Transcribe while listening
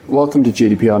Welcome to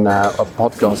GDPR Now, a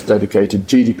podcast dedicated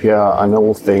to GDPR and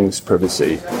all things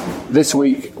privacy. This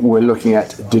week, we're looking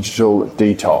at digital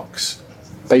detox.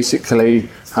 Basically,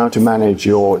 how to manage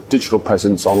your digital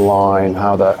presence online,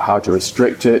 how to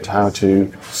restrict it, how to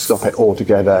stop it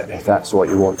altogether if that's what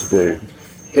you want to do.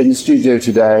 In the studio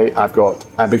today, I've got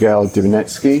Abigail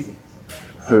Divinetsky,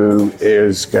 who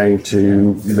is going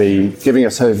to be giving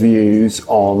us her views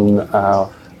on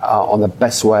the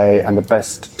best way and the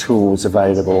best tools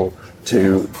available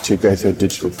to go through a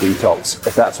digital detox,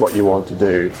 if that's what you want to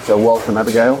do. So welcome,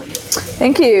 Abigail.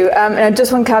 Thank you. And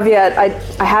just one caveat,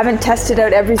 I haven't tested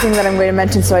out everything that I'm going to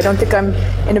mention, so I don't think I'm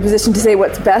in a position to say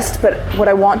what's best, but what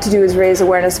I want to do is raise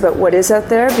awareness about what is out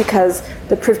there, because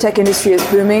the PrivTech industry is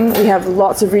booming. We have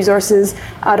lots of resources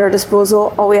at our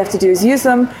disposal. All we have to do is use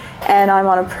them. And I'm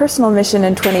on a personal mission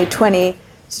in 2020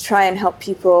 to try and help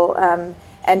people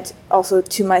and also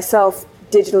to myself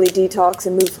digitally detox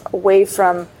and move away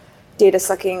from data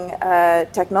sucking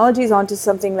technologies onto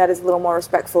something that is a little more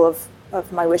respectful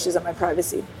of my wishes and my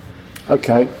privacy.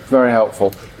 Okay, very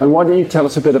helpful. And why don't you tell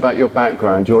us a bit about your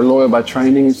background? You're a lawyer by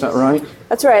training, is that right?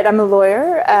 That's right. I'm a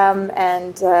lawyer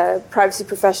and privacy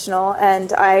professional,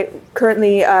 and I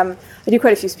currently I do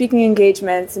quite a few speaking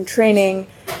engagements and training,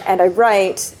 and I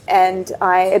write, and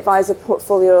I advise a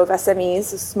portfolio of SMEs,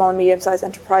 small and medium-sized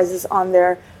enterprises, on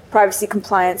their privacy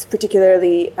compliance,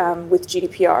 particularly with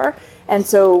GDPR. And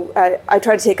so I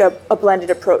try to take a blended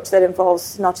approach that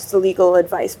involves not just the legal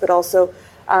advice, but also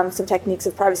some techniques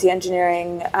of privacy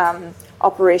engineering,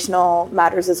 operational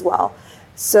matters as well.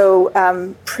 So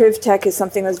PrivTech is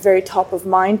something that's very top of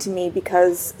mind to me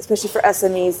because, especially for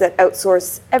SMEs that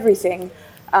outsource everything,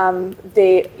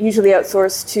 they usually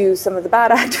outsource to some of the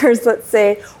bad actors, let's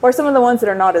say, or some of the ones that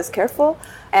are not as careful.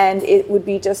 And it would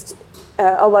be just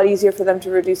a lot easier for them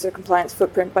to reduce their compliance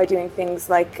footprint by doing things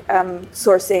like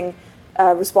sourcing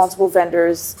responsible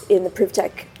vendors in the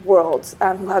PrivTech world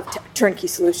who have turnkey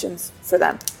solutions for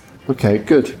them. Okay,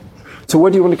 good. So where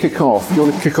do you want to kick off? You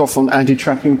want to kick off on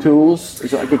anti-tracking tools?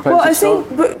 Is that a good place to start?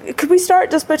 Well, I think, could we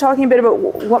start just by talking a bit about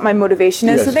what my motivation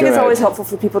is? Yes, I think it's always helpful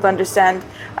for people to understand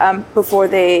before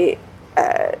they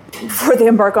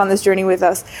embark on this journey with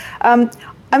us.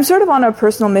 I'm sort of on a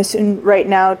personal mission right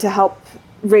now to help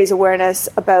raise awareness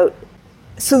about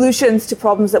solutions to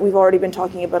problems that we've already been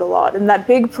talking about a lot. And that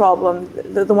big problem,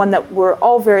 the one that we're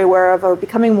all very aware of or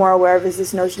becoming more aware of, is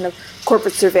this notion of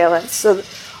corporate surveillance. So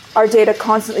our data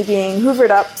constantly being hoovered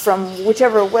up from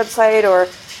whichever website or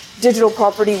digital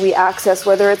property we access,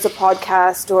 whether it's a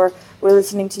podcast or we're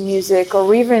listening to music or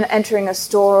we're even entering a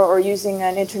store or using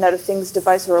an Internet of Things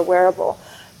device or a wearable.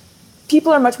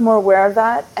 People are much more aware of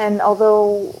that, and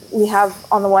although we have,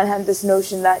 on the one hand, this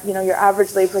notion that your average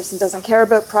layperson doesn't care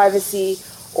about privacy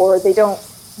or they don't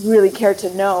really care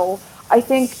to know, I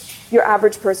think your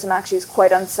average person actually is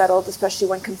quite unsettled, especially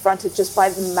when confronted just by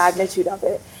the magnitude of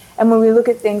it. And when we look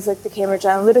at things like the Cambridge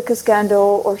Analytica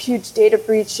scandal or huge data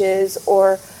breaches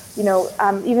or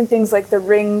even things like the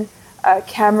Ring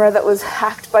camera that was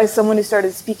hacked by someone who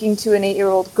started speaking to an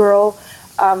 8-year-old girl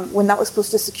when that was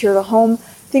supposed to secure the home,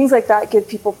 things like that give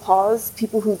people pause,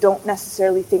 people who don't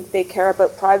necessarily think they care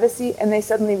about privacy, and they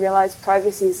suddenly realize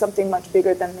privacy is something much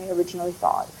bigger than they originally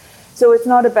thought. So it's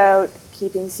not about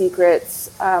keeping secrets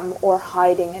or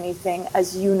hiding anything,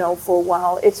 as you know full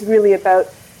well. It's really about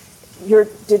your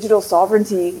digital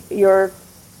sovereignty, your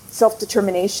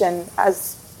self-determination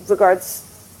as regards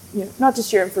not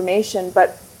just your information,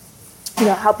 but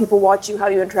how people watch you, how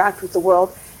you interact with the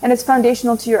world, and it's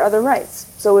foundational to your other rights.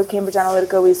 So with Cambridge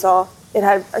Analytica, we saw it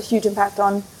had a huge impact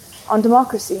on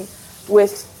democracy.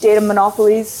 With data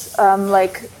monopolies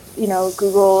like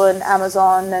Google and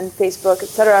Amazon and Facebook,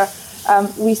 etc.,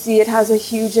 we see it has a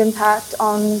huge impact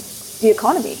on the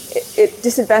economy. It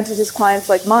disadvantages clients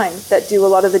like mine that do a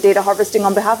lot of the data harvesting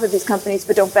on behalf of these companies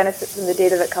but don't benefit from the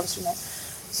data that comes from it.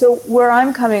 So where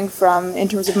I'm coming from in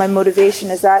terms of my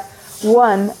motivation is that,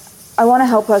 one, I want to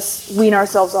help us wean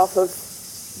ourselves off of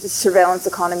the surveillance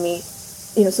economy,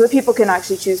 so that people can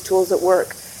actually choose tools that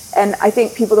work. And I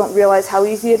think people don't realize how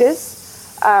easy it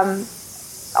is,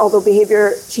 although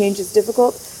behavior change is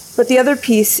difficult. But the other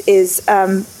piece is,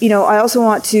 I also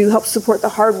want to help support the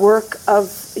hard work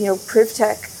of,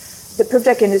 PrivTech, the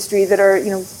PrivTech industry that are,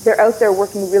 they're out there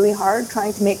working really hard,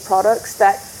 trying to make products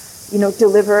that,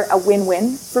 deliver a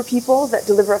win-win for people, that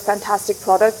deliver a fantastic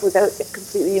product without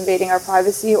completely invading our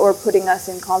privacy or putting us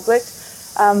in conflict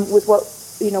with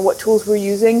what tools we're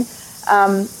using.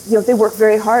 They work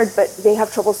very hard, but they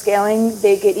have trouble scaling.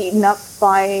 They get eaten up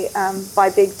by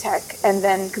big tech and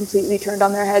then completely turned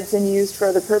on their heads and used for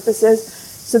other purposes.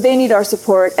 So they need our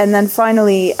support. And then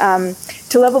finally,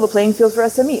 to level the playing field for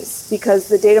SMEs, because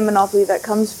the data monopoly that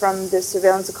comes from this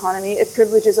surveillance economy, it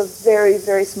privileges a very,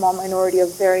 very small minority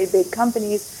of very big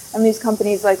companies, and these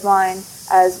companies like mine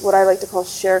as what I like to call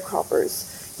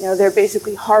sharecroppers. They're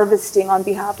basically harvesting on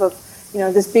behalf of,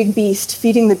 this big beast,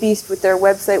 feeding the beast with their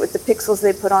website, with the pixels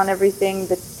they put on everything,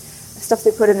 the stuff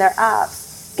they put in their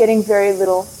apps, getting very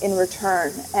little in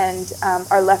return, and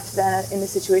are left then in a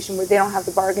situation where they don't have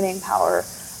the bargaining power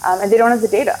and they don't have the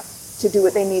data to do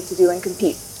what they need to do and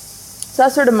compete. So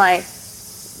that's sort of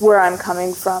where I'm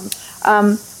coming from.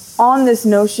 On this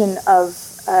notion of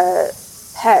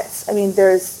pets, I mean,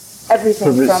 there's everything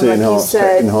from, like you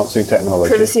said, enhancing technology.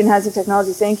 Privacy enhancing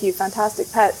technology. Thank you.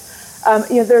 Fantastic pets.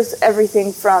 There's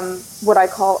everything from what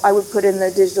I would put in the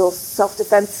digital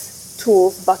self-defense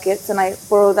tools buckets, and I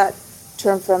borrow that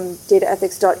term from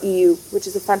dataethics.eu, which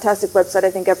is a fantastic website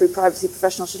I think every privacy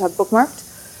professional should have bookmarked.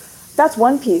 That's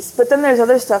one piece. But then there's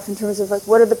other stuff in terms of, like,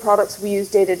 what are the products we use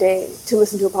day to day to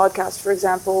listen to a podcast, for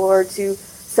example, or to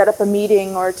set up a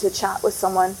meeting or to chat with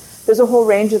someone. There's a whole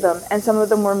range of them, and some of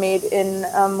them were made in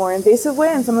a more invasive way,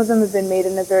 and some of them have been made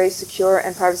in a very secure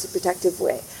and privacy protective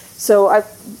way. So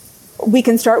we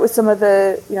can start with some of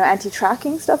the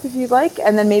anti-tracking stuff if you'd like,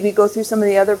 and then maybe go through some of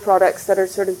the other products that are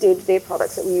sort of day-to-day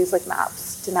products that we use, like maps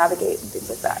to navigate and things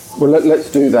like that. Well,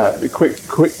 let's do that. A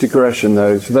quick digression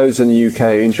though. For those in the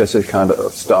UK interested kind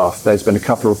of stuff, there's been a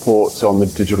couple of reports on the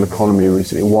digital economy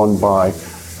recently, one by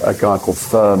a guy called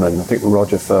Furman, I think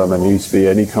Roger Furman, who used to be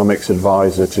an economics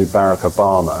advisor to Barack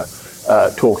Obama,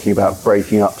 talking about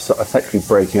effectively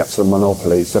breaking up some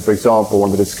monopolies. So, for example,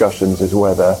 one of the discussions is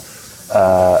whether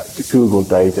Google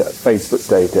data, Facebook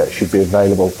data should be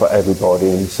available for everybody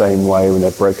in the same way when they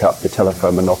broke up the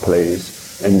telephone monopolies.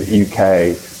 In the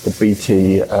UK, the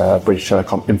BT, British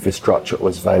Telecom infrastructure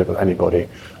was available to anybody.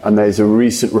 And there's a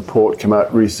recent report come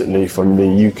out recently from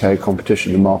the UK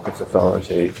Competition and Markets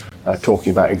Authority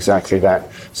talking about exactly that.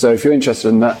 So if you're interested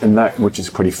in that, which is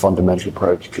a pretty fundamental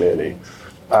approach, clearly.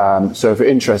 So if you're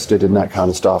interested in that kind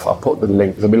of stuff, I'll put the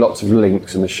link. There'll be lots of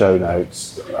links in the show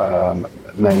notes,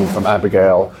 mainly from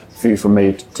Abigail, a few from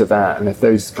me to that. And if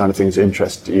those kind of things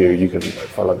interest you, you can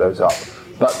follow those up.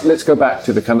 But let's go back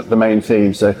to the main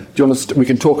theme. So, do you want to? We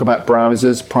can talk about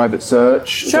browsers, private search.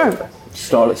 Sure.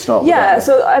 Let's start. Yeah. With that.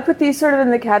 So I put these sort of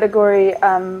in the category.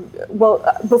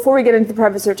 Before we get into the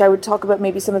private search, I would talk about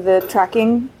maybe some of the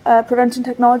tracking prevention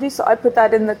technology. So I put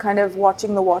that in the kind of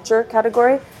watching the watcher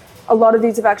category. A lot of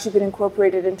these have actually been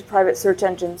incorporated into private search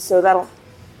engines. So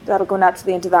that'll go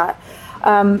naturally into that.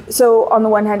 So on the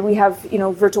one hand, we have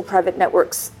virtual private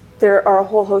networks. There are a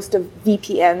whole host of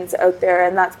VPNs out there,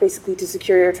 and that's basically to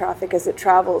secure your traffic as it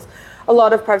travels. A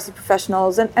lot of privacy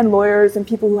professionals and lawyers and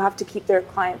people who have to keep their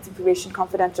clients' information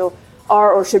confidential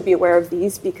are or should be aware of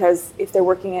these, because if they're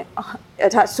working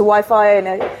attached to Wi-Fi in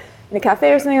a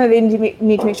cafe or something, they need to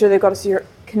make sure they've got a secure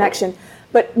connection.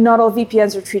 But not all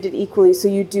VPNs are treated equally, so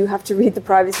you do have to read the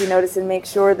privacy notice and make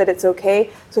sure that it's okay.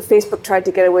 So Facebook tried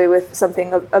to get away with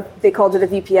something, they called it a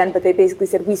VPN, but they basically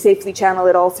said, we safely channel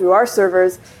it all through our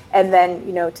servers and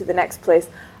then, to the next place.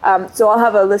 So I'll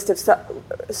have a list of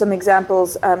some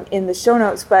examples in the show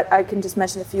notes, but I can just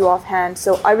mention a few offhand.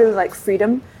 So I really like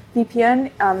Freedom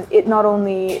VPN. It not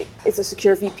only is a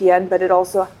secure VPN, but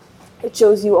it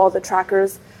shows you all the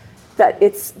trackers that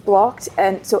it's blocked,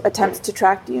 and so attempts to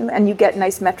track you, and you get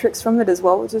nice metrics from it as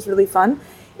well, which is really fun.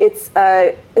 It's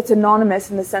anonymous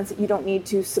in the sense that you don't need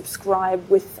to subscribe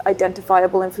with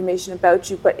identifiable information about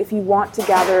you, but if you want to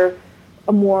gather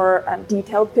a more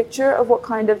detailed picture of what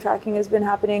kind of tracking has been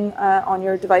happening on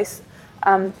your device,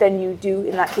 then you do,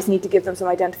 in that case, need to give them some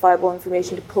identifiable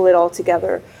information to pull it all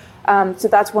together. So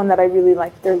that's one that I really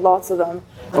like. There are lots of them.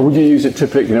 And would you use it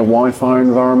typically in a Wi-Fi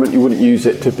environment? You wouldn't use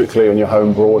it typically on your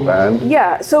home broadband?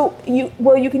 Yeah, so you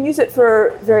can use it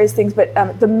for various things, but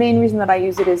the main reason that I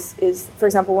use it is for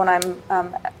example, when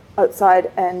I'm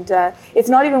outside, and it's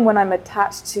not even when I'm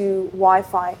attached to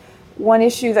Wi-Fi. One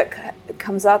issue that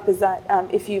comes up is that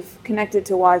if you've connected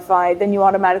to Wi-Fi, then you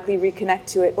automatically reconnect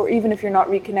to it, or even if you're not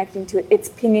reconnecting to it, it's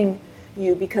pinging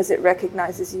you because it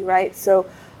recognizes you, right? So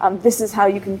this is how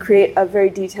you can create a very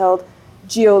detailed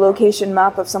geolocation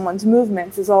map of someone's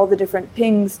movements, is all the different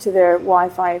pings to their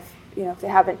Wi-Fi, if they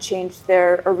haven't changed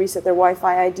or reset their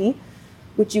Wi-Fi ID,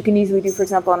 which you can easily do, for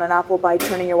example, on an Apple by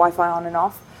turning your Wi-Fi on and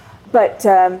off. But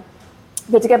to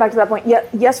get back to that point,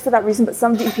 yes, for that reason, but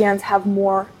some VPNs have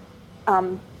more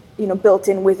built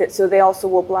in with it, so they also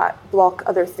will block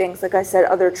other things, like I said,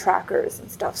 other trackers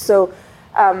and stuff. So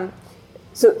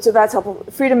that's helpful.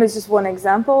 Freedom is just one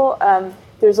example.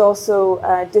 There's also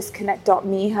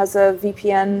disconnect.me has a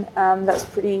VPN that's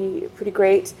pretty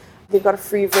great. They've got a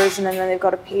free version and then they've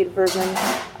got a paid version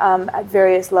at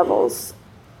various levels.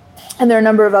 And there are a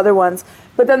number of other ones.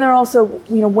 But then there are also,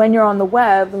 when you're on the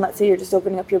web, and let's say you're just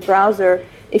opening up your browser,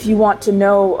 if you want to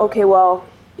know, okay, well,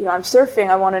 I'm surfing,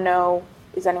 I want to know,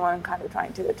 is anyone kind of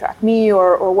trying to track me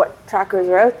or what trackers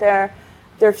are out there?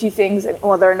 There are a few things,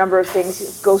 well, there are a number of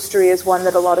things. Ghostery is one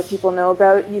that a lot of people know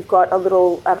about. You've got a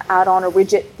little add-on or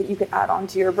widget that you can add on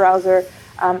to your browser,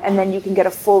 and then you can get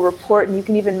a full report, and you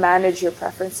can even manage your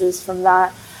preferences from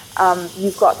that.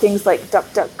 You've got things like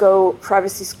DuckDuckGo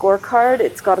Privacy Scorecard.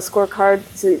 It's got a scorecard.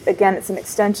 So again, it's an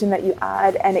extension that you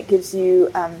add, and it gives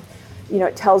you,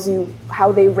 it tells you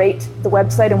how they rate the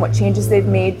website and what changes they've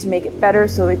made to make it better.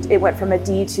 So it went from a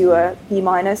D to a B-,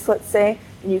 let's say,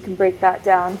 and you can break that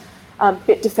down.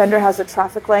 Bitdefender has a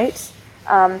traffic light.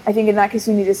 I think in that case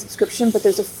you need a subscription, but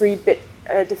there's a free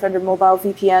Bitdefender mobile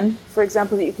VPN, for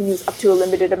example, that you can use up to a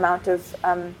limited amount of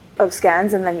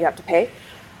scans, and then you have to pay.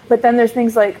 But then there's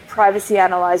things like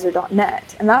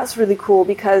privacyanalyzer.net, and that's really cool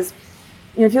because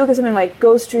if you look at something like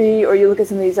Ghostery or you look at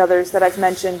some of these others that I've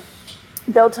mentioned,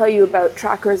 they'll tell you about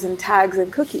trackers and tags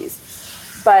and cookies.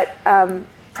 But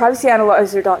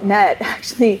privacyanalyzer.net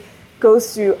actually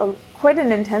goes through quite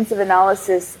an intensive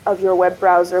analysis of your web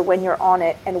browser when you're on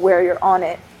it and where you're on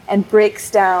it, and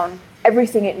breaks down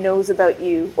everything it knows about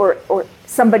you, or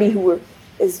somebody who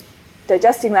is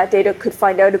digesting that data could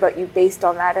find out about you based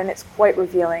on that, and it's quite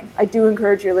revealing. I do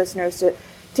encourage your listeners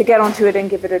to get onto it and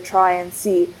give it a try and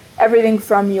see everything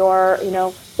from your,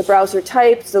 the browser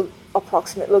type, the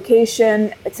approximate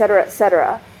location, et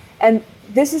cetera. And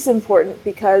this is important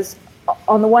because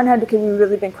on the one hand, we've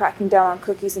really been cracking down on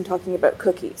cookies and talking about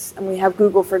cookies. And we have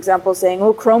Google, for example, saying,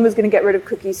 Chrome is going to get rid of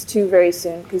cookies too very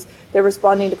soon because they're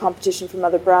responding to competition from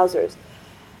other browsers.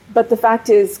 But the fact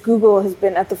is, Google has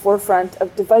been at the forefront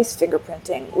of device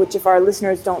fingerprinting, which, if our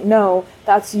listeners don't know,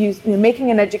 that's used, making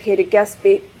an educated guess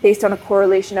based on a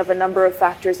correlation of a number of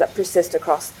factors that persist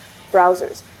across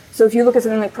browsers. So if you look at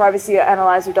something like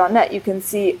privacyanalyzer.net, you can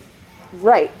see,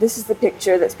 right, this is the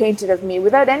picture that's painted of me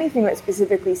without anything that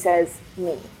specifically says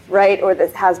me, right, or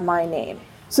that has my name.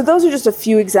 So those are just a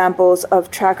few examples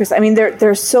of trackers. I mean,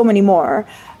 there's so many more.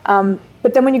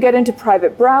 But then when you get into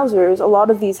private browsers, a lot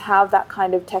of these have that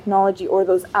kind of technology or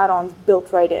those add-ons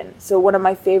built right in. So one of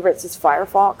my favorites is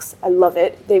Firefox. I love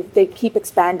it. They keep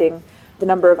expanding the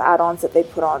number of add-ons that they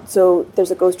put on. So there's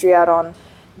a Ghostery add-on.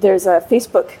 There's a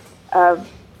Facebook,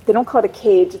 they don't call it a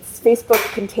cage, it's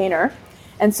Facebook container.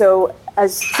 And so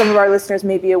as some of our listeners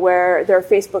may be aware, there are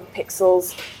Facebook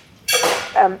pixels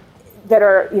that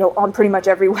are on pretty much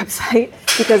every website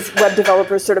because web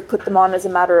developers sort of put them on as a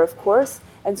matter of course.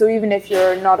 And so even if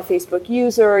you're not a Facebook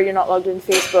user or you're not logged in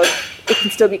Facebook, it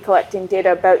can still be collecting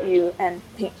data about you and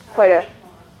paint quite a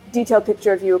detailed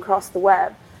picture of you across the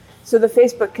web. So the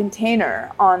Facebook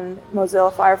container on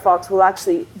Mozilla Firefox will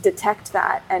actually detect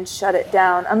that and shut it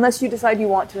down unless you decide you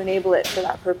want to enable it for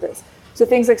that purpose. So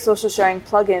things like social sharing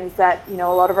plugins that a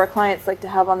lot of our clients like to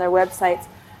have on their websites,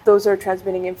 those are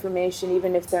transmitting information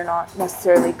even if they're not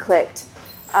necessarily clicked.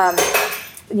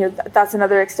 That's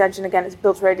another extension. Again, it's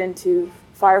built right into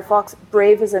Firefox.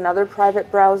 Brave is another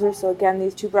private browser. So again,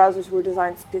 these two browsers were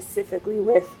designed specifically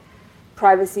with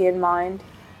privacy in mind.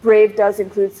 Brave does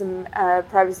include some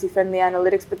privacy-friendly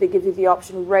analytics, but they give you the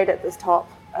option right at the top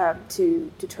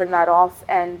to turn that off.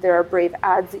 And there are Brave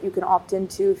ads that you can opt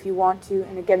into if you want to.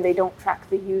 And again, they don't track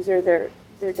the user.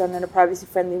 They're done in a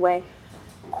privacy-friendly way.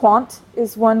 Quant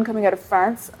is one coming out of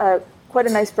France. Quite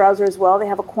a nice browser as well. They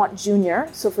have a Quant Junior.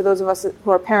 So for those of us who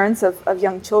are parents of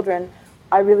young children,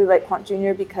 I really like Quant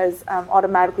Junior because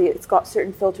automatically it's got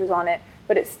certain filters on it,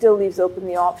 but it still leaves open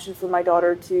the option for my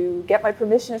daughter to get my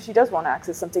permission if she does want to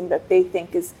access something that they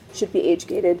think should be age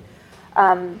gated.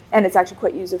 And it's actually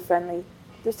quite user friendly.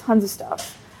 There's tons of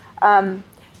stuff.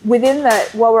 Within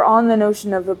that, while we're on the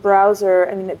notion of a browser,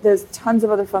 I mean, there's tons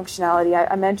of other functionality.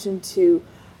 I mentioned too,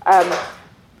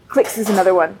 Clicks is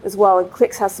another one as well, and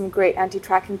Clicks has some great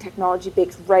anti-tracking technology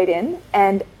baked right in.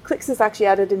 And Clicks has actually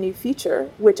added a new feature,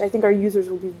 which I think our users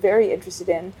will be very interested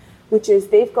in, which is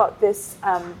they've got this,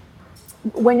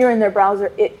 when you're in their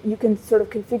browser, you can sort of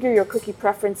configure your cookie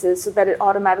preferences so that it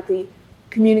automatically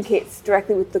communicates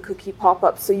directly with the cookie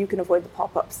pop-ups so you can avoid the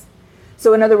pop-ups.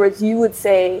 So in other words, you would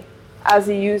say, as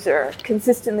a user,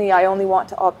 consistently, I only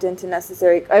want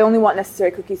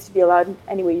necessary cookies to be allowed.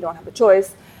 Anyway, you don't have a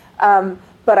choice.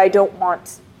 But I don't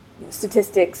want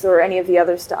statistics or any of the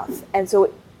other stuff. And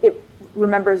so it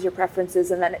remembers your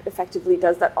preferences and then it effectively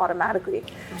does that automatically.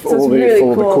 So all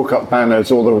the cook-up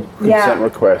banners, all the consent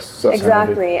requests.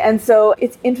 Exactly. And so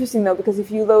it's interesting though, because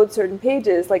if you load certain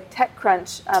pages like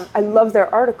TechCrunch, I love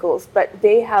their articles, but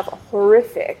they have a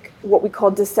horrific what we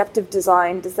call deceptive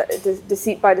design,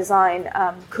 deceit by design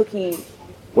cookie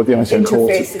What the ISO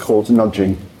interface. calls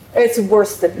nudging. It's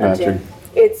worse than nudging.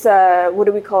 It's, what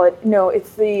do we call it? No,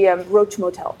 it's the Roach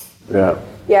Motel. Yeah.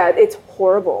 Yeah, it's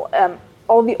horrible.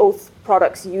 All the Oath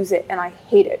products use it, and I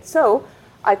hate it. So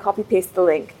I copy-paste the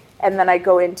link, and then I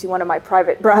go into one of my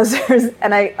private browsers,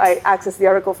 and I access the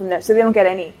article from there. So they don't get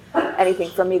anything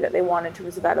from me that they want in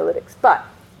terms of analytics. But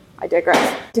I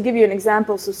digress. To give you an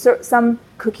example, so some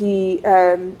cookie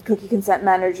consent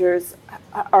managers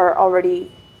are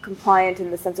already compliant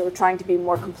in the sense that we're trying to be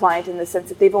more compliant in the sense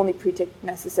that they've only pre-ticked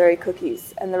necessary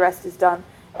cookies, and the rest is done.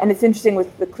 And it's interesting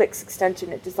with the Clicks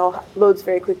extension, it just all loads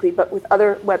very quickly. But with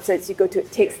other websites you go to,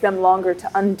 it takes them longer to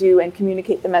undo and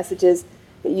communicate the messages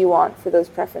that you want for those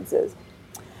preferences.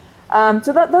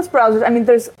 So that's browsers. I mean,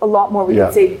 there's a lot more we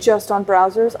can say just on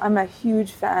browsers. I'm a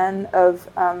huge fan of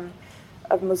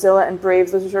Mozilla and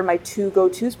Brave. Those are my two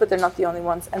go-tos, but they're not the only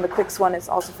ones. And the Clicks one is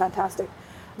also fantastic.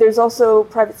 There's also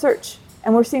private search,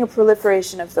 and we're seeing a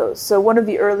proliferation of those. So one of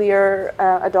the earlier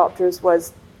adopters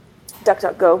was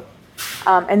DuckDuckGo.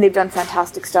 And they've done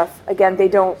fantastic stuff. Again, they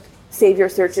don't save your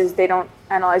searches. They don't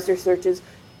analyze your searches.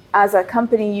 As a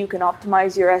company, you can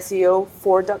optimize your SEO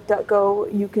for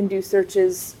DuckDuckGo. You can do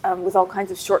searches with all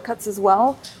kinds of shortcuts as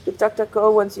well with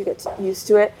DuckDuckGo once you get used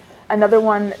to it. Another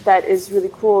one that is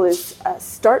really cool is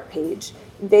Startpage.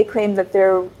 They claim that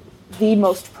they're the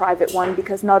most private one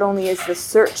because not only is the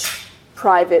search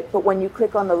private, but when you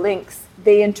click on the links,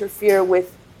 they interfere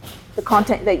with the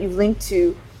content that you've linked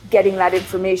to, getting that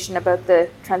information about the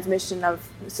transmission of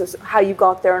so how you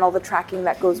got there and all the tracking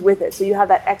that goes with it. So you have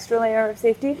that extra layer of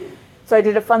safety. So I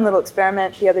did a fun little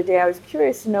experiment the other day. I was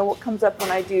curious to know what comes up when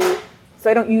I do,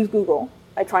 so I don't use Google.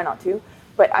 I try not to,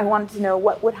 but I wanted to know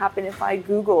what would happen if I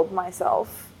Googled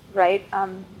myself, right?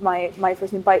 My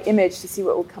first name by image to see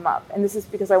what would come up. And this is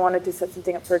because I wanted to set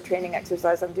something up for a training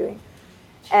exercise I'm doing.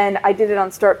 And I did it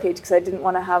on Startpage because I didn't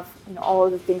want to have all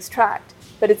of the things tracked.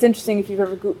 But it's interesting if you've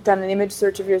ever done an image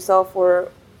search of yourself or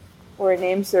a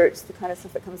name search, the kind of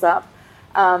stuff that comes up.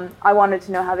 I wanted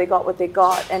to know how they got what they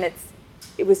got, and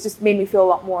it was just made me feel a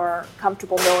lot more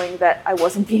comfortable knowing that I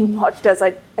wasn't being watched as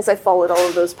I followed all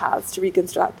of those paths to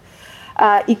reconstruct.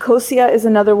 Ecosia is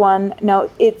another one.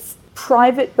 Now it's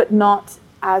private, but not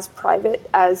as private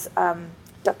as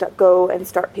DuckDuckGo and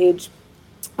Startpage,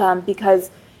 because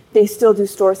they still do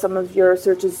store some of your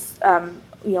searches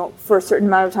for a certain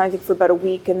amount of time, I think for about a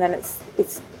week, and then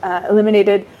it's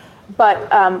eliminated.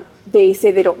 But they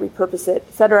say they don't repurpose it,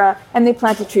 etc. And they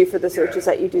plant a tree for the searches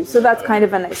that you do. So that's kind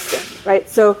of a nice thing, right?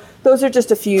 So those are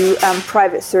just a few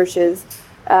private searches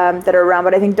that are around.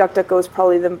 But I think DuckDuckGo is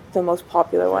probably the most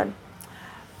popular one.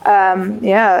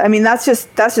 I mean that's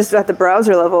just at the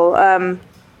browser level.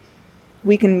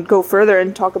 We can go further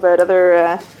and talk about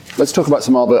other. Let's talk about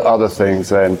some other things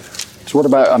then. So what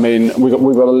about, I mean, we've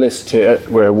got a list here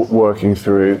we're working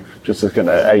through, just looking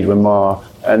at Adrian Marr.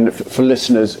 And for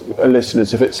listeners,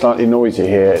 if it's slightly noisy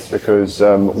here, it's because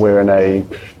we're in a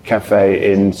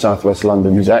cafe in southwest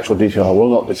London whose actual detail I will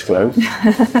not disclose.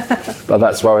 But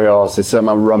that's where we are. So there's some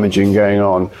rummaging going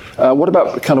on. What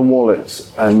about kind of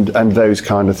wallets and those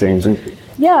kind of things?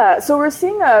 Yeah, so we're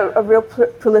seeing a real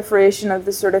proliferation of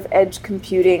this sort of edge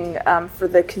computing for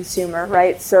the consumer,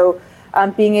 right? So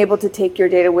being able to take your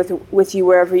data with you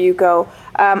wherever you go.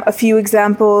 A few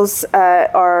examples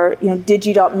are,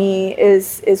 Digi.me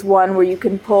is one where you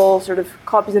can pull sort of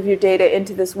copies of your data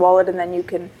into this wallet, and then you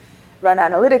can run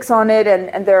analytics on it,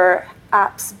 and there are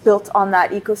apps built on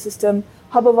that ecosystem.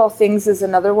 Hub of All Things is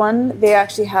another one. They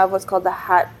actually have what's called the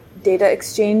HAT data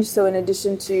exchange. So in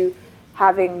addition to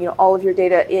having all of your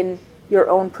data in your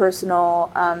own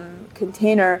personal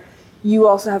container, you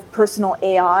also have personal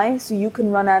AI, so you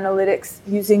can run analytics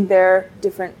using their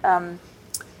different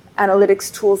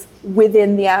analytics tools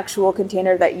within the actual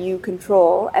container that you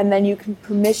control, and then you can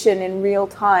permission in real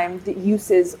time the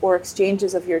uses or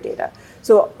exchanges of your data.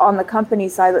 So on the company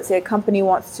side, let's say a company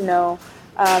wants to know,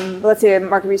 let's say a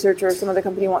market researcher or some other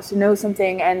company wants to know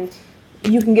something, and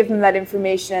you can give them that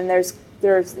information, and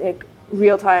there's like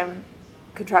real-time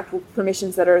contractual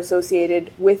permissions that are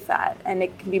associated with that, and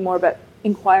it can be more about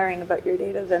inquiring about your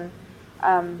data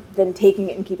than taking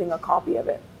it and keeping a copy of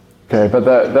it. Okay, but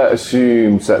that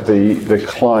assumes that the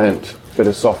client bit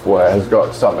of software has got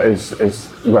is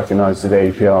recognised the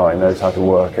API and knows how to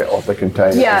work it off the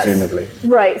container, yes, presumably.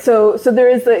 Right. So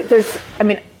there's I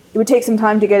mean, it would take some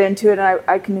time to get into it, and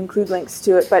I can include links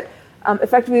to it, but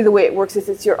effectively the way it works is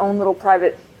it's your own little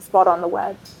private spot on the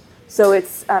web. So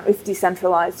it's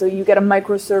decentralized. So you get a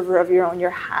microserver of your own,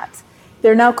 your HAT.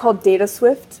 They're now called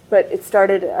DataSwift, but it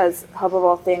started as Hub of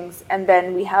All Things. And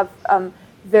then we have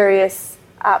various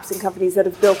apps and companies that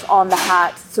have built on the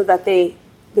hat so that they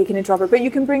can interoperate. But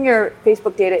you can bring your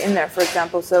Facebook data in there, for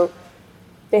example. So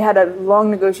they had a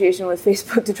long negotiation with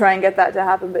Facebook to try and get that to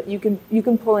happen. But you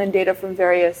can pull in data from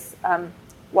various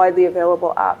widely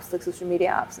available apps, like social media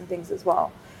apps and things as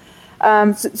well.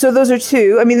 So those are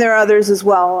two. I mean, there are others as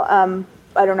well.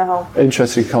 I don't know how.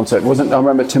 Interesting concept. I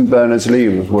remember Tim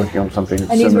Berners-Lee was working on something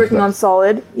and he's working on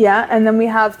Solid, yeah. And then we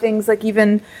have things like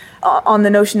even on the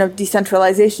notion of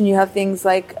decentralization, you have things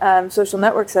like social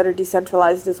networks that are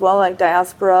decentralized as well, like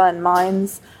Diaspora and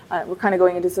Minds. We're kind of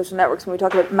going into social networks when we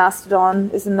talk about Mastodon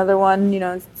is another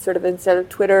one, sort of instead of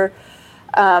Twitter.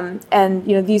 And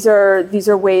these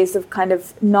are ways of kind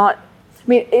of not. I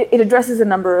mean, it addresses a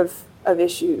number of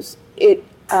issues. It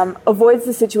avoids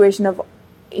the situation of,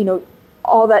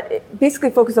 all that,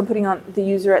 basically focus on putting on the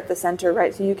user at the center,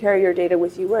 right? So you carry your data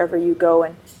with you wherever you go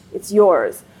and it's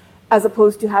yours, as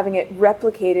opposed to having it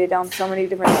replicated on so many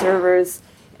different servers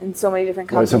and so many different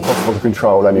companies. Well, it's impossible to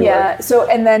control anyway. Yeah, so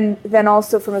and then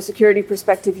also from a security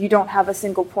perspective, you don't have a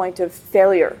single point of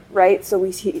failure, right? So we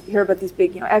hear about these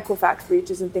big, Equifax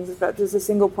breaches and things like that. There's a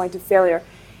single point of failure.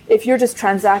 If you're just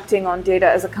transacting on data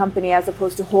as a company as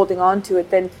opposed to holding on to it,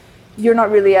 then you're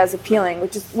not really as appealing,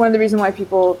 which is one of the reasons why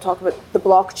people talk about the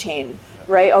blockchain,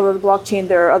 right? Although the blockchain,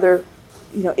 there are other,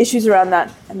 issues around that,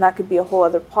 and that could be a whole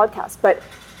other podcast. But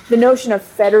the notion of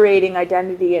federating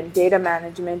identity and data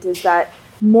management is that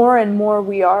more and more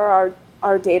we are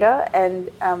our data,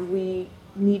 and we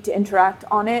need to interact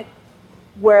on it.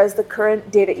 Whereas the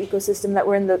current data ecosystem that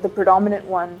we're in, the predominant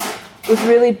one, was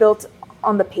really built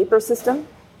on the paper system,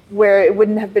 where it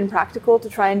wouldn't have been practical to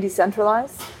try and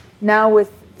decentralize. Now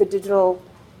with the digital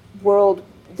world,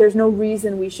 there's no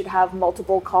reason we should have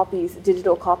multiple copies,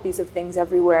 digital copies of things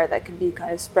everywhere that can be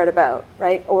kind of spread about,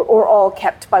 right? Or all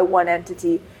kept by one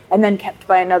entity and then kept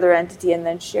by another entity and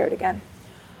then shared again.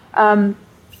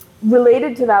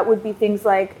 Related to that would be things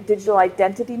like digital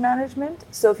identity management.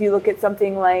 So if you look at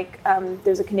something like,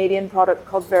 there's a Canadian product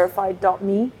called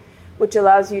verified.me, which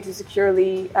allows you to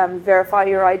securely verify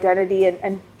your identity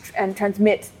and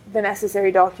transmit the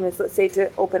necessary documents, let's say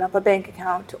to open up a bank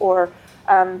account or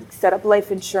set up life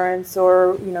insurance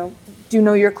or do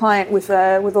know your client with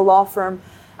a law firm.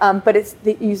 But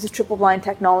it uses triple blind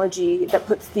technology that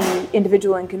puts the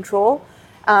individual in control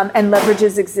and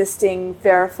leverages existing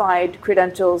verified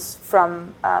credentials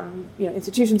from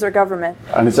institutions or government.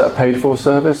 And is that a paid for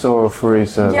service or a free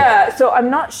service? Yeah, so I'm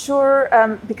not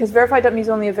sure because verified.me is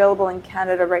only available in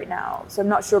Canada right now. So I'm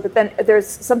not sure, but then there's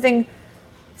something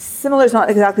similar, is not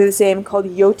exactly the same, called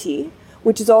Yoti,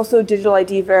 which is also digital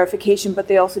ID verification, but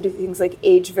they also do things like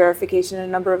age verification and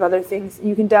a number of other things.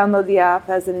 You can download the app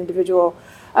as an individual.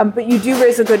 But you do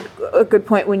raise a good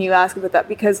point when you ask about that,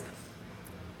 because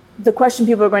the question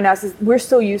people are going to ask is, we're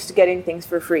so used to getting things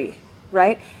for free,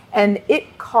 right? And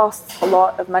it costs a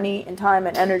lot of money and time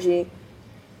and energy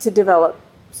to develop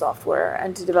software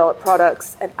and to develop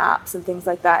products and apps and things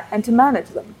like that, and to manage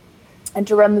them and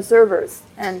to run the servers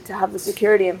and to have the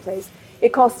security in place. It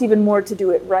costs even more to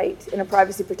do it right in a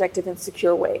privacy protective and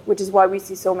secure way, which is why we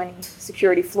see so many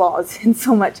security flaws in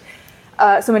so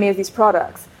many of these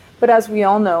products. But as we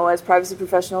all know, as privacy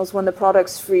professionals, when the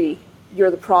product's free,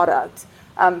 you're the product.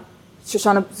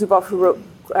 Shoshana Zuboff, who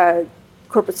wrote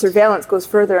Corporate Surveillance, goes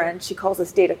further, and she calls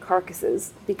us data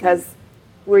carcasses because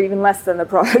we're even less than the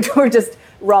product. We're just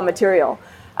raw material,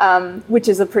 which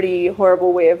is a pretty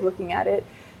horrible way of looking at it.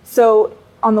 So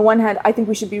on the one hand, I think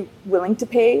we should be willing to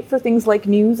pay for things like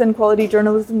news and quality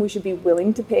journalism. We should be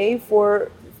willing to pay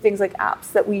for things like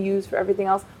apps that we use for everything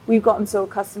else. We've gotten so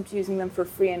accustomed to using them for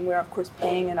free, and we're, of course,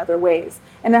 paying in other ways.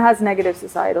 And it has negative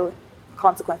societal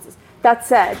consequences. That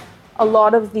said, a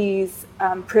lot of these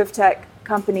PrivTech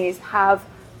companies have,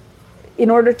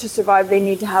 in order to survive, they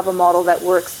need to have a model that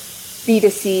works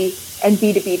B2C and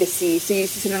B2B2C. So you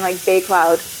see something like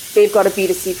BayCloud, they've got a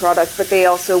B2C product, but they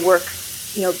also work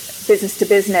business to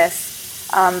business,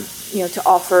 to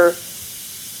offer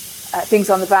things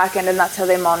on the back end, and that's how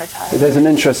they monetize. There's an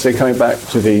interesting, coming back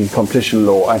to the competition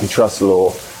law, antitrust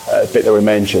law, bit that we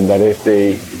mentioned, that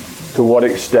to what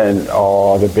extent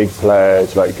are the big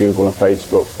players like Google and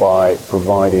Facebook, by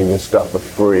providing this stuff for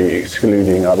free,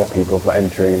 excluding other people from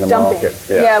entering the dumping. market?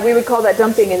 Yeah, we would call that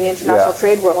dumping in the international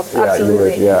trade world.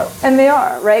 Absolutely. You would, And they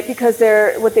are, right? Because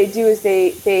what they do is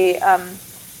they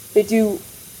do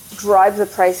drive the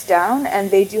price down,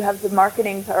 and they do have the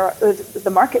marketing power,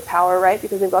 the market power, right?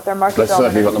 Because they've got their market. They've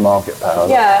certainly got the market power.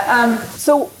 Yeah.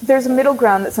 So there's a middle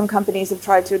ground that some companies have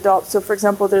tried to adopt. So, for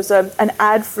example, there's an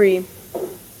ad-free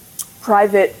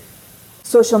private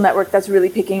social network that's really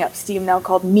picking up steam now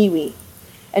called MeWe.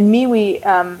 And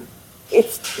MeWe it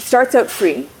starts out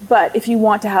free, but if you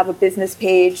want to have a business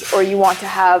page or you want to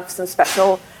have some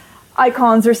special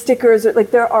icons or stickers, or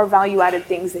like, there are value-added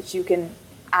things that you can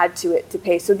add to it to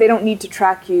pay. So they don't need to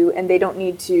track you and they don't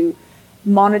need to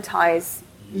monetize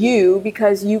you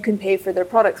because you can pay for their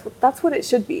products. But that's what it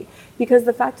should be. Because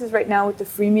the fact is, right now with the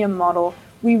freemium model,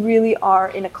 we really are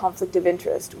in a conflict of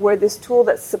interest, where this tool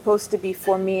that's supposed to be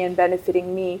for me and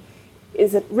benefiting me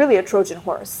is really a Trojan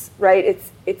horse, right?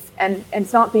 And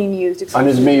it's not being used. And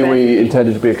is MeWe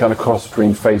intended to be a kind of cross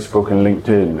between Facebook and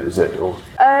LinkedIn, is it? Or?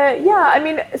 Yeah, I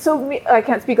mean, I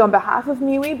can't speak on behalf of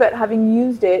MeWe, but having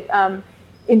used it,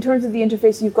 in terms of the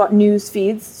interface, you've got news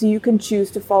feeds, so you can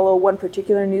choose to follow one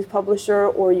particular news publisher,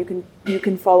 or you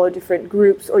can follow different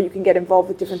groups, or you can get involved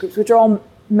with different groups, which are all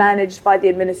managed by the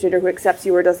administrator who accepts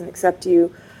you or doesn't accept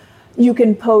you. You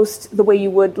can post the way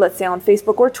you would, let's say, on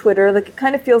Facebook or Twitter. Like, it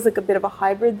kind of feels like a bit of a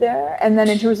hybrid there. And then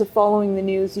in terms of following the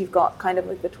news, you've got kind of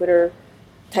like the Twitter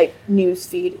type news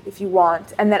feed if you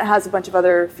want. And then it has a bunch of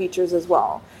other features as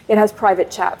well. It has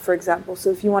private chat, for example. So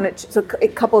if you want to, so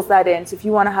it couples that in. So if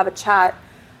you want to have a chat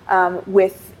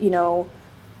with,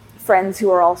 friends who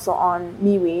are also on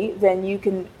MeWe, then you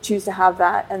can choose to have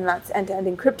that, and that's end-to-end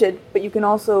encrypted. But you can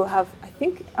also have, I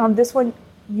think on this one,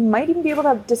 you might even be able to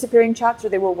have disappearing chats, or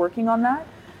they were working on that.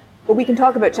 But we can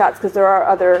talk about chats because there are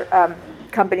other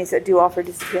companies that do offer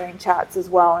disappearing chats as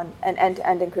well, and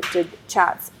end-to-end encrypted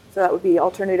chats. So that would be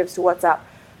alternatives to WhatsApp.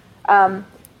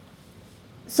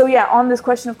 So yeah, on this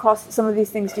question of cost, some of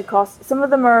these things do cost. Some of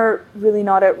them are really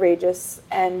not outrageous,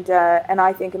 and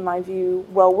I think, in my view,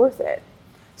 well worth it.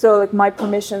 So like My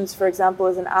Permissions, for example,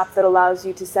 is an app that allows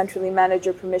you to centrally manage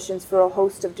your permissions for a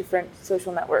host of different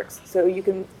social networks. So you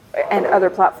can, and other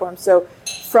platforms. So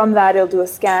from that, it'll do a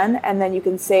scan, and then you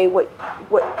can say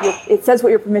it says what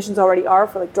your permissions already are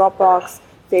for like Dropbox,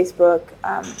 Facebook,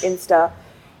 Insta,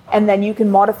 and then you can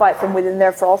modify it from within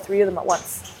there for all three of them at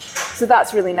once. So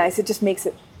that's really nice. It just makes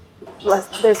it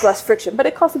there's less friction, but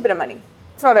it costs a bit of money.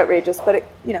 It's not outrageous, but it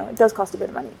does cost a bit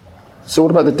of money. So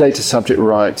what about the data subject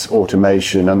rights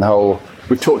automation and the whole,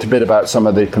 we talked a bit about some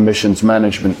of the permissions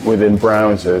management within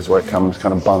browsers where it comes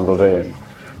kind of bundled in.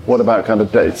 What about kind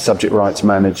of data subject rights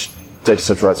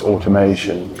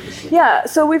automation? Yeah,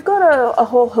 so we've got a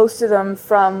whole host of them,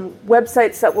 from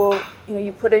websites that will,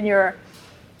 you put in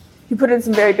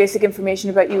some very basic information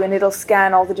about you, and it'll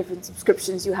scan all the different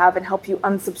subscriptions you have and help you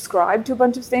unsubscribe to a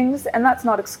bunch of things. And that's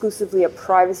not exclusively a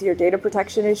privacy or data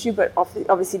protection issue, but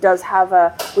obviously does have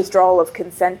a withdrawal of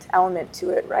consent element to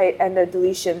it, right? And a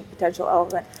deletion potential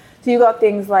element. So you've got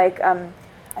things like, I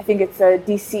think it's a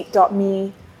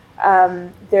deceit.me.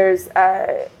 There's,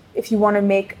 if you want to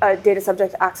make a data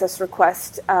subject access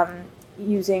request,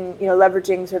 using,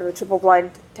 leveraging sort of a triple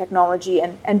blind technology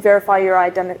and verify your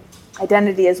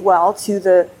identity as well to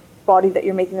the body that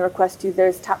you're making the request to.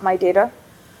 There's Tap My Data,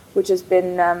 which has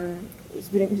been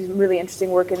really interesting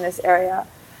work in this area.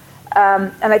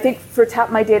 And I think for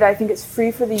Tap My Data, I think it's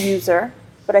free for the user,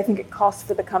 but I think it costs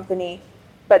for the company.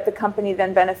 But the company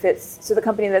then benefits. So the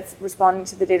company that's responding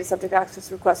to the data subject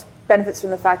access request benefits from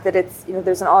the fact that it's,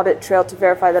 there's an audit trail to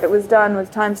verify that it was done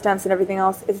with timestamps and everything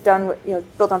else. It's done with,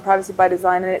 built on privacy by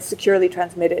design, and it's securely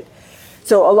transmitted.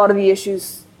 So a lot of the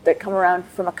issues that come around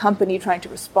from a company trying to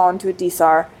respond to a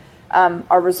DSAR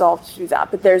are resolved through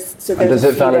that. But there's does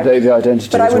it validate the identity?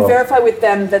 But as I would well? verify with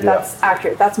them that that's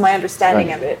accurate. That's my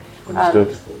understanding of it.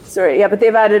 Understood. But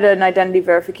they've added an identity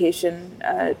verification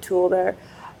tool there.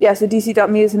 Yeah, so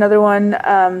DC.me is another one.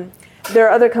 There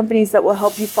are other companies that will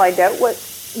help you find out what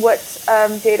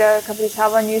data companies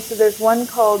have on you. So there's one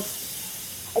called,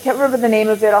 I can't remember the name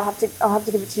of it. I'll have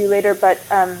to give it to you later. But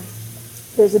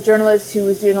there's a journalist who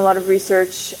was doing a lot of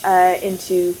research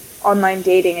into online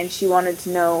dating, and she wanted to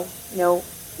know,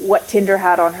 what Tinder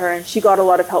had on her, and she got a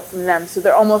lot of help from them. So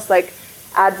they're almost like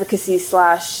advocacy /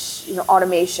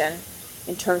 automation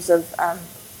in terms of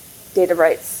data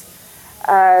rights.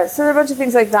 So there are a bunch of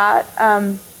things like that.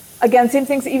 Again, same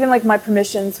things, even like My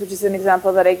Permissions, which is an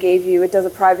example that I gave you. It does a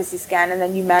privacy scan, and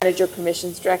then you manage your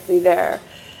permissions directly there.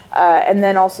 And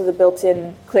then also the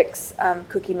built-in clicks,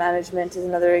 cookie management is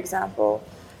another example.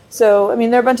 So,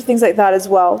 there are a bunch of things like that as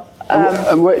well.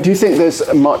 Do you think there's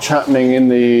much happening in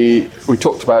we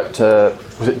talked about,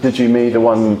 was it DigiMe, the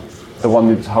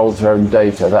one that holds their own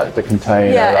data, the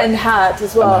container? Yeah, and HAT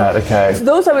as well. And HAT, okay. So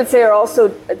those I would say are also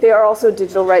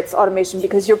digital rights automation,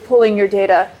 because you're pulling your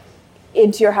data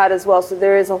into your HAT as well, so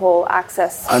there is a whole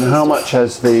access. And how much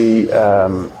has at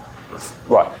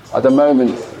the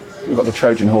moment, you've got the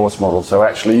Trojan horse model, so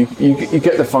actually you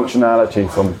get the functionality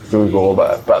from Google,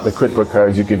 but the quid pro quo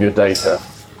is you give your data,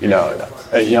 you're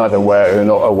either aware or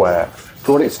not aware.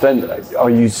 To what extent are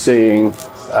you seeing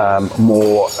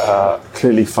more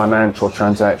clearly financial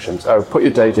transactions. Oh, put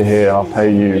your data here, I'll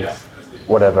pay you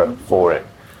whatever for it.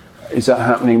 Is that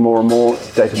happening more and more,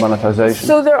 data monetization?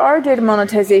 So there are data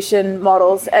monetization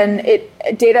models and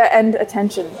data and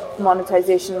attention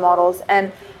monetization models.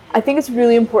 And I think it's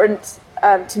really important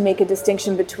to make a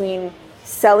distinction between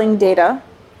selling data,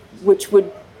 which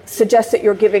would suggest that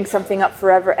you're giving something up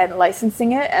forever, and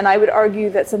licensing it. And I would argue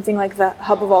that something like the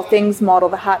Hub of All Things model,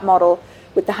 the HAT model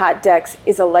with the HAT DEX,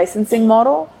 is a licensing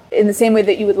model. In the same way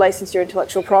that you would license your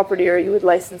intellectual property or you would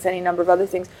license any number of other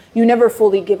things, you never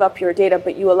fully give up your data,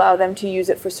 but you allow them to use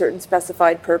it for certain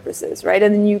specified purposes, right?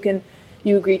 And then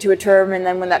you agree to a term, and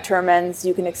then when that term ends,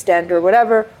 you can extend or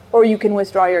whatever, or you can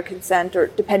withdraw your consent, or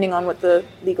depending on what the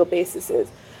legal basis is.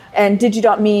 And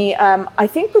Digi.me, I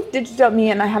think with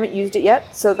Digi.me, and I haven't used it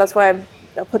yet, so that's why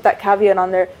I'll put that caveat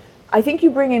on there. I think you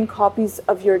bring in copies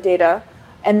of your data,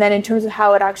 and then in terms of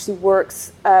how it actually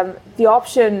works, the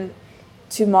option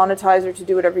to monetize or to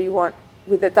do whatever you want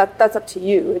with it, that's up to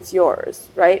you. It's yours,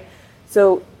 right?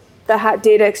 So the HAT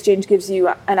data exchange gives you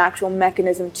an actual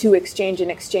mechanism to exchange in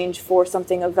exchange for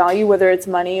something of value, whether it's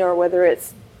money or whether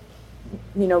it's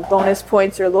bonus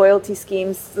points or loyalty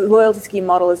schemes. The loyalty scheme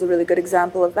model is a really good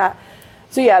example of that.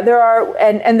 So yeah, there are,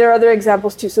 and there are other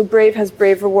examples too. So Brave has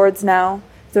Brave rewards now.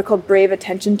 They're called Brave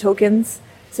attention tokens.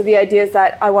 So the idea is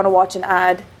that I want to watch an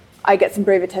ad, I get some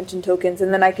Brave attention tokens,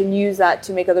 and then I can use that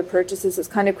to make other purchases. It's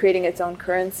kind of creating its own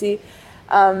currency.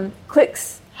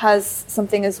 Clicks has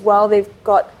something as well. They've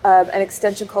got an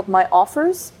extension called My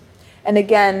Offers. And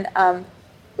again,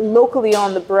 locally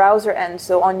on the browser end,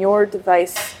 so on your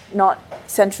device, not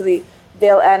centrally,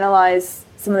 they'll analyze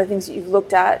some of the things that you've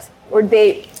looked at, or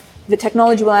the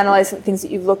technology will analyze some things that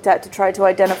you've looked at to try to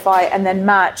identify and then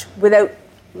match, without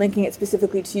linking it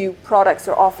specifically to you, products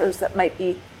or offers that might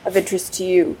be of interest to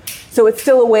you. So it's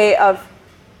still a way of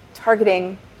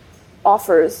targeting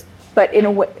offers, but in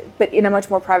a much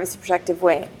more privacy protective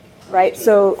way, right?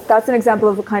 So that's an example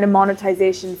of a kind of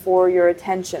monetization for your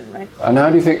attention, right? And how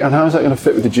is that going to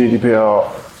fit with the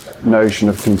GDPR notion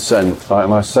of consent?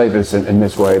 And I say this in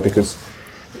this way because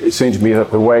it seems to me that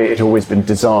the way it's always been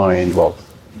designed, well,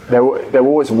 they were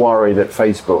always worried that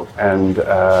Facebook and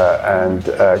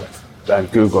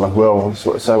Google will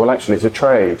sort of say, well, actually, it's a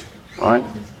trade, right?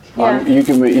 Yeah. You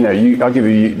give me, I'll give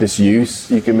you this use.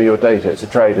 You give me your data. It's a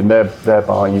trade, and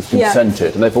thereby you've consented.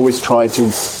 Yeah. And they've always tried to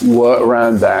work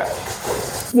around that.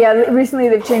 Yeah. Recently,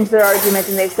 they've changed their argument,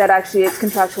 and they've said actually it's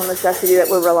contractual necessity that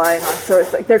we're relying on. So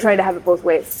it's like they're trying to have it both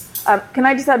ways. Can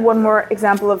I just add one more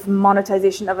example of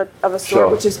monetization of a store,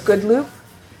 which is Goodloop?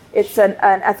 It's an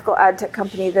ethical ad tech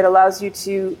company that allows you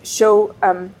to show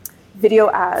video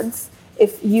ads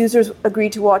if users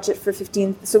agree to watch it for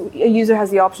 15, so a user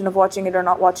has the option of watching it or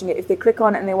not watching it. If they click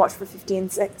on it and they watch for 15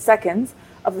 seconds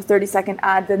of the 30-second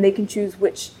ad, then they can choose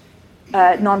which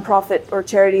nonprofit or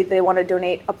charity they want to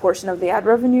donate a portion of the ad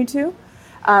revenue to.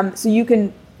 So you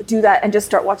can do that and just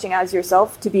start watching ads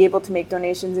yourself to be able to make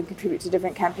donations and contribute to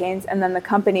different campaigns. And then the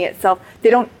company itself,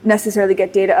 they don't necessarily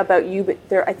get data about you, but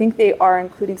I think they are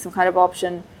including some kind of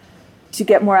option to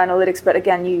get more analytics. But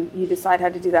again, you decide how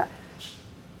to do that.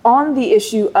 On the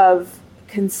issue of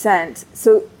consent,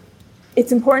 so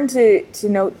it's important to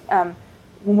note,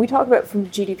 when we talk about from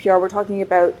GDPR, we're talking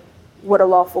about what a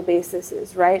lawful basis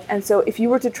is, right? And so if you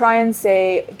were to try and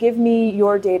say, give me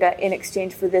your data in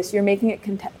exchange for this, you're making it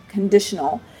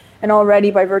conditional. And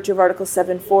already by virtue of Article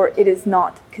 7.4, it is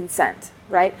not consent,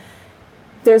 right?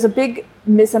 There's a big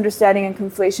misunderstanding and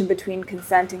conflation between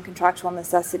consent and contractual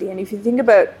necessity. And if you think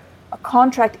about a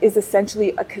contract is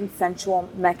essentially a consensual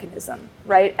mechanism,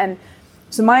 right? And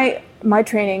so my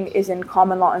training is in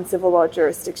common law and civil law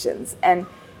jurisdictions. And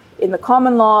in the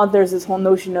common law, there's this whole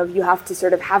notion of you have to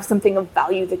sort of have something of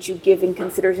value that you give in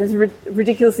consideration. It's a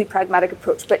ridiculously pragmatic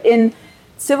approach. But in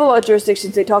civil law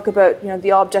jurisdictions, they talk about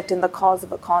the object and the cause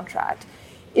of a contract.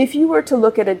 If you were to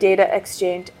look at a data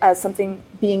exchange as something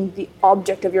being the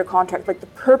object of your contract, like the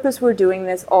purpose we're doing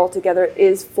this all together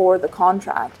is for the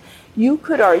contract, you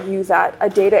could argue that a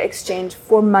data exchange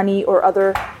for money or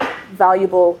other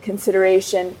valuable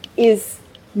consideration is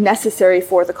necessary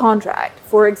for the contract.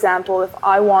 For example, if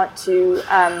I want to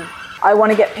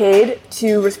get paid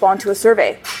to respond to a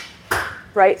survey,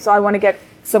 right? So I want to get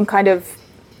some kind of,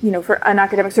 for an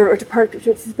academic survey or to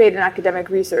participate in academic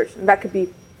research, and that could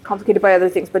be complicated by other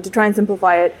things, but to try and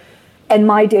simplify it, and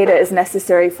my data is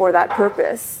necessary for that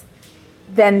purpose,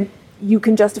 then you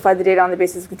can justify the data on the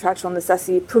basis of contractual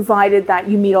necessity, provided that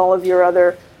you meet all of your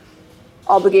other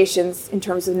obligations in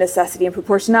terms of necessity and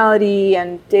proportionality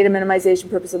and data minimization,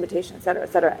 purpose limitation, et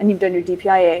cetera, and you've done your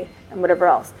DPIA and whatever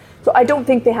else. So I don't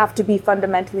think they have to be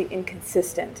fundamentally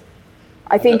inconsistent.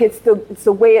 I think it's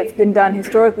the way it's been done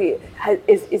historically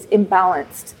is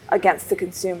imbalanced against the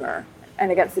consumer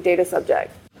and against the data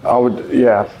subject.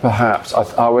 Perhaps.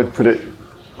 I would put it,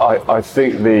 I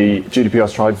think the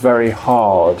GDPR's tried very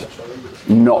hard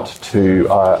not to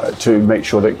make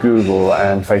sure that Google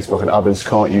and Facebook and others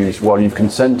can't use, well, you've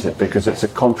consented, because it's a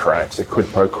contract, it's a quid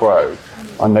pro quo.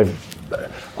 And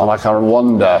I kind of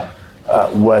wonder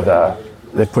whether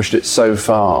they've pushed it so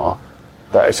far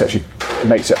that it actually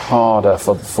makes it harder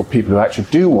for people who actually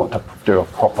do want to do a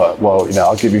proper, well,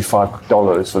 I'll give you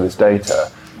 $5 for this data,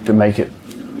 to make it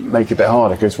a bit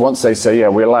harder. Because once they say,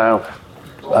 we allow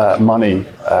money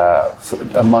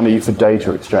for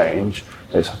data exchange,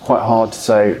 it's quite hard to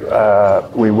say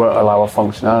we won't allow a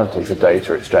functionality for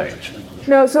data exchange.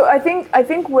 No, so I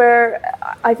think where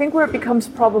it becomes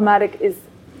problematic is,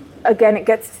 again, it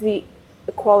gets to the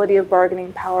equality of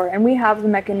bargaining power, and we have the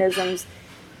mechanisms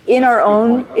in our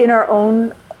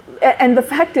own, and the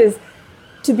fact is,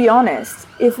 to be honest,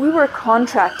 if we were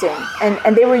contracting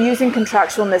and they were using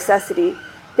contractual necessity,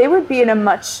 they would be in a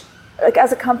much, like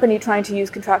as a company trying to use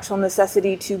contractual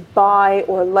necessity to buy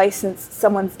or license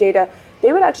someone's data,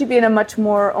 they would actually be in a much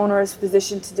more onerous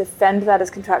position to defend that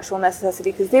as contractual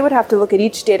necessity, because they would have to look at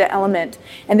each data element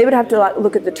and they would have to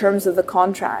look at the terms of the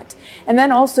contract. And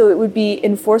then also it would be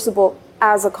enforceable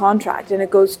as a contract, and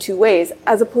it goes two ways,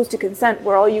 as opposed to consent,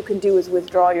 where all you can do is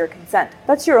withdraw your consent.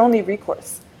 That's your only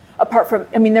recourse. Apart from,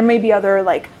 there may be other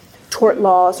like tort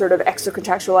law, sort of extra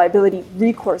contractual liability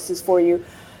recourses for you.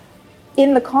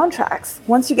 In the contracts,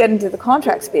 once you get into the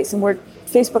contract space, and where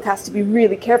Facebook has to be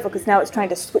really careful because now it's trying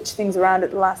to switch things around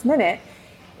at the last minute,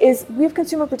 is we have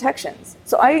consumer protections.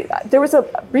 So there was a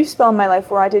brief spell in my life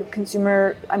where I did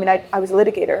I was a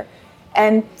litigator,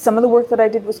 and some of the work that I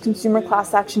did was consumer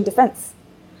class action defense.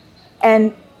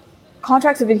 And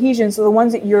contracts of adhesion, so the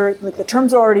ones that the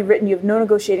terms are already written, you have no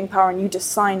negotiating power, and you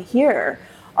just sign here,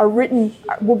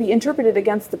 will be interpreted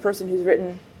against the person who's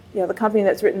written, the company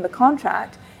that's written the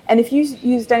contract. And if you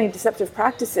used any deceptive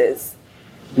practices,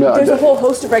 there's a whole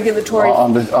host of regulatory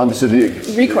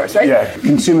recourse, right? Yeah,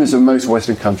 consumers of most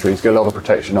Western countries get a lot of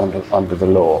protection under the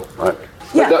law, right?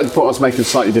 Yeah. But the point I was making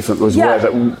slightly different was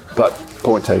but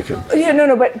point taken. Yeah,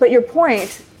 no, but your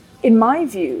point, in my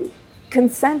view,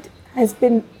 consent has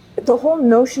been, the whole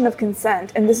notion of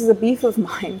consent, and this is a beef of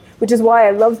mine, which is why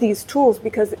I love these tools,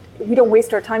 because we don't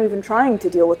waste our time even trying to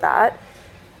deal with that.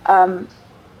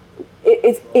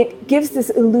 It gives this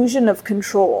illusion of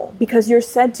control, because you're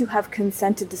said to have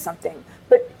consented to something,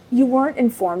 but you weren't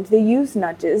informed. They use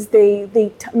nudges. They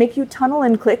make you tunnel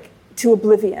and click to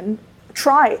oblivion.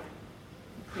 Try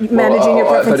managing your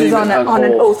preferences on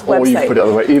an oath website. Or you put it the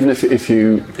other way, even if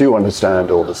you do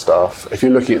understand all the stuff, if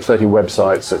you're looking at 30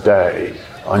 websites a day...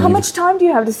 How much time do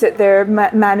you have to sit there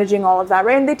managing all of that,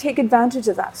 right? And they take advantage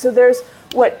of that. So there's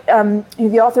what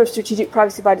the author of Strategic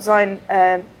Privacy by Design,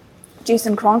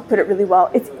 Jason Cronk, put it really well.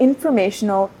 It's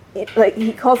informational,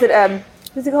 he calls it,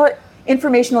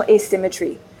 informational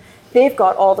asymmetry. They've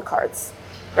got all the cards,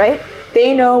 right?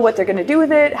 They know what they're going to do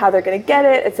with it, how they're going to get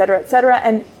it, et cetera, et cetera.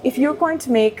 And if you're going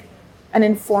to make an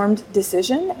informed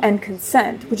decision and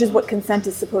consent, which is what consent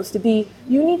is supposed to be,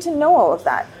 you need to know all of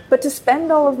that. But to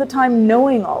spend all of the time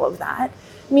knowing all of that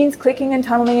means clicking and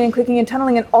tunneling and clicking and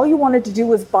tunneling, and all you wanted to do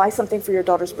was buy something for your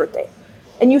daughter's birthday.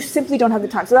 And you simply don't have the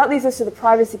time. So that leads us to the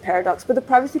privacy paradox. But the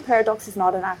privacy paradox is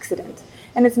not an accident.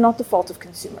 And it's not the fault of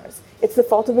consumers. It's the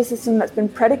fault of a system that's been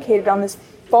predicated on this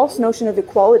false notion of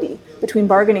equality between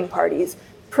bargaining parties,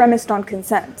 premised on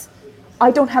consent.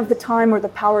 I don't have the time or the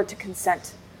power to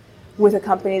consent with a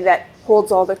company that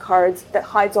holds all the cards, that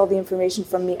hides all the information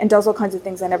from me, and does all kinds of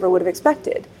things I never would have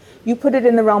expected. You put it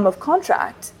in the realm of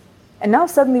contract, and now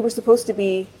suddenly we're supposed to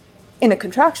be in a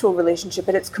contractual relationship,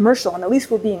 but it's commercial, and at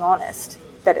least we're being honest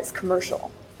that it's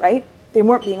commercial, right? They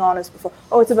weren't being honest before.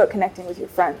 Oh, it's about connecting with your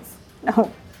friends.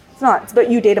 No, it's not. It's about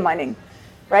you data mining,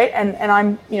 right?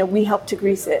 And we help to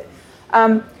grease it.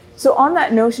 So on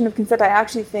that notion of consent, I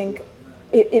actually think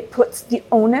it puts the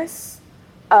onus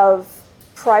of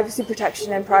privacy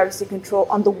protection and privacy control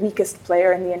on the weakest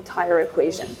player in the entire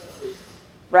equation,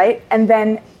 right? And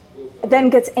then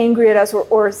gets angry at us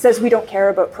or says we don't care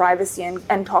about privacy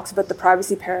and talks about the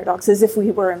privacy paradox as if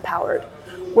we were empowered.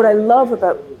 What I love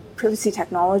about privacy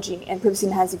technology and privacy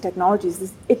enhancing technologies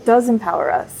is it does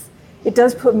empower us. It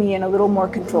does put me in a little more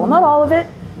control. Not all of it,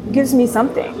 gives me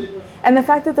something. And the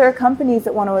fact that there are companies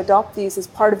that want to adopt these as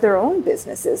part of their own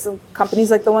businesses, so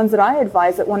companies like the ones that I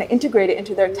advise that want to integrate it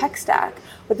into their tech stack,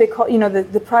 what they call,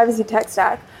 the privacy tech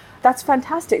stack, that's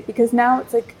fantastic, because now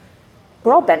it's like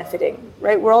we're all benefiting,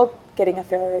 right? We're all getting a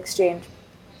fairer exchange.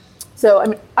 So, I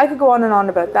mean, I could go on and on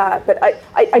about that, but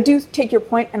I do take your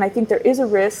point, and I think there is a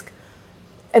risk,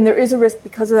 and there is a risk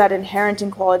because of that inherent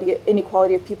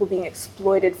inequality of people being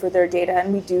exploited for their data,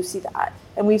 and we do see that.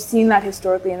 And we've seen that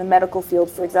historically in the medical field,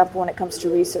 for example, when it comes to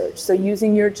research. So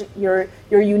using your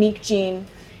unique gene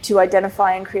to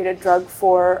identify and create a drug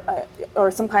for,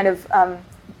 or some kind of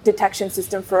detection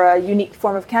system for a unique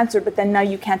form of cancer, but then now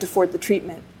you can't afford the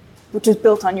treatment, which is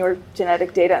built on your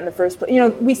genetic data in the first place.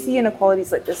 We see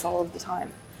inequalities like this all of the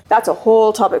time. That's a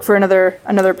whole topic for another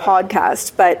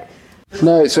podcast, but...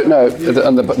 No,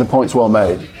 and the point's well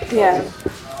made. Yeah.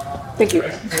 Thank you.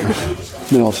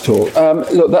 Not at all.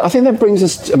 Look, I think that brings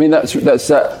us... I mean, that's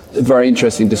a very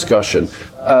interesting discussion.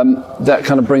 That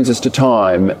kind of brings us to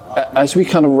time. As we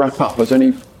kind of wrap up, are there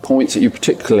any points that you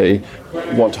particularly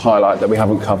want to highlight that we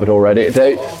haven't covered already?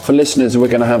 For listeners, we're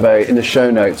going to have in the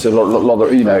show notes a lot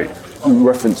of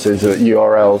references,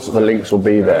 URLs, the links will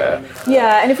be there.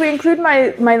 Yeah, and if we include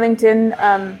my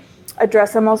LinkedIn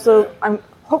address, I'm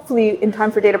hopefully in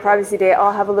time for Data Privacy Day,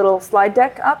 I'll have a little slide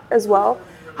deck up as well,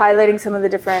 highlighting some of the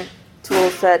different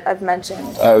tools that I've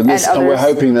mentioned. And we're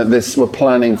hoping that we're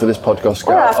planning for this podcast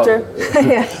or after.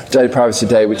 Yeah. Data Privacy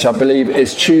Day, which I believe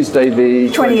is Tuesday the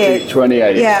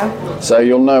 28th. Yeah. So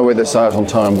you'll know whether it's out on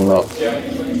time or not.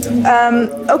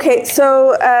 Okay,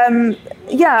 so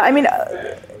yeah, I mean,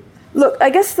 look, I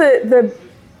guess the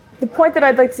point that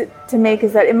I'd like to make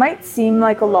is that it might seem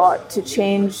like a lot to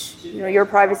change, your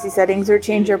privacy settings or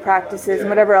change your practices and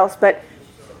whatever else, but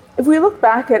if we look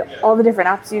back at all the different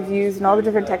apps you've used and all the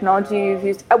different technology you've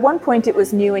used, at one point it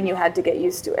was new and you had to get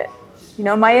used to it.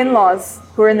 My in-laws,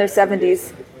 who are in their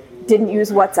 70s, didn't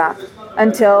use WhatsApp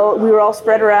until we were all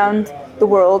spread around the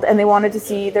world and they wanted to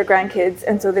see their grandkids,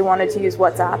 and so they wanted to use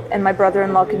WhatsApp. And my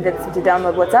brother-in-law convinced them to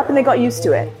download WhatsApp and they got used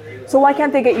to it. So why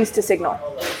can't they get used to Signal?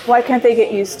 Why can't they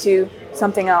get used to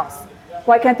something else?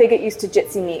 Why can't they get used to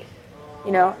Jitsi Meet,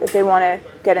 if they want to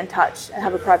get in touch and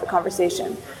have a private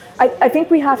conversation? I think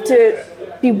we have to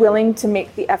be willing to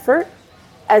make the effort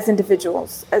as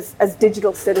individuals, as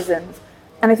digital citizens,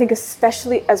 and I think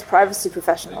especially as privacy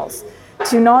professionals,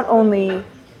 to not only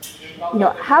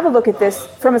have a look at this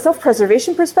from a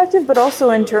self-preservation perspective, but also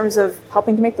in terms of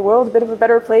helping to make the world a bit of a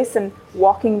better place and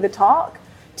walking the talk,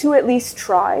 to at least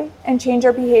try and change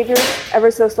our behavior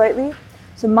ever so slightly.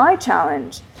 So my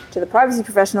challenge to the privacy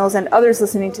professionals and others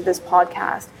listening to this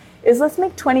podcast is, let's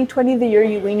make 2020 the year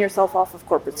you wean yourself off of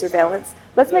corporate surveillance.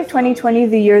 Let's make 2020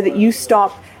 the year that you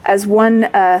stop, as one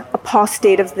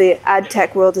apostate of the ad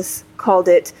tech world has called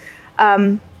it,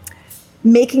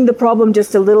 making the problem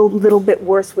just a little bit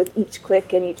worse with each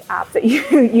click and each app that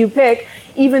you pick,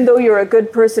 even though you're a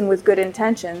good person with good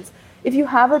intentions. If you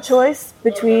have a choice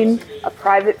between a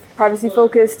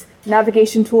privacy-focused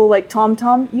navigation tool like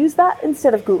TomTom, use that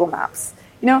instead of Google Maps.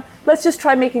 Let's just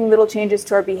try making little changes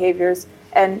to our behaviors,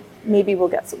 and maybe we'll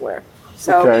get somewhere.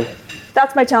 So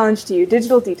That's my challenge to you,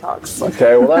 digital detox.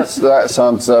 Okay, well that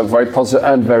sounds very positive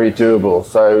and very doable.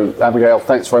 So Abigail,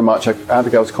 thanks very much.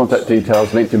 Abigail's contact details,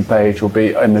 LinkedIn page will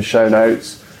be in the show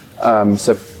notes.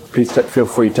 So please feel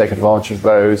free to take advantage of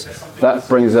those. That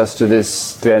brings us to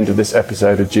the end of this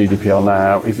episode of GDPR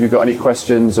Now. If you've got any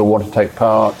questions or want to take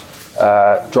part,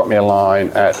 drop me a line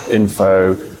at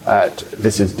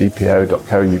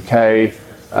info@thisisdpo.co.uk.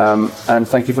 And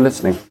thank you for listening.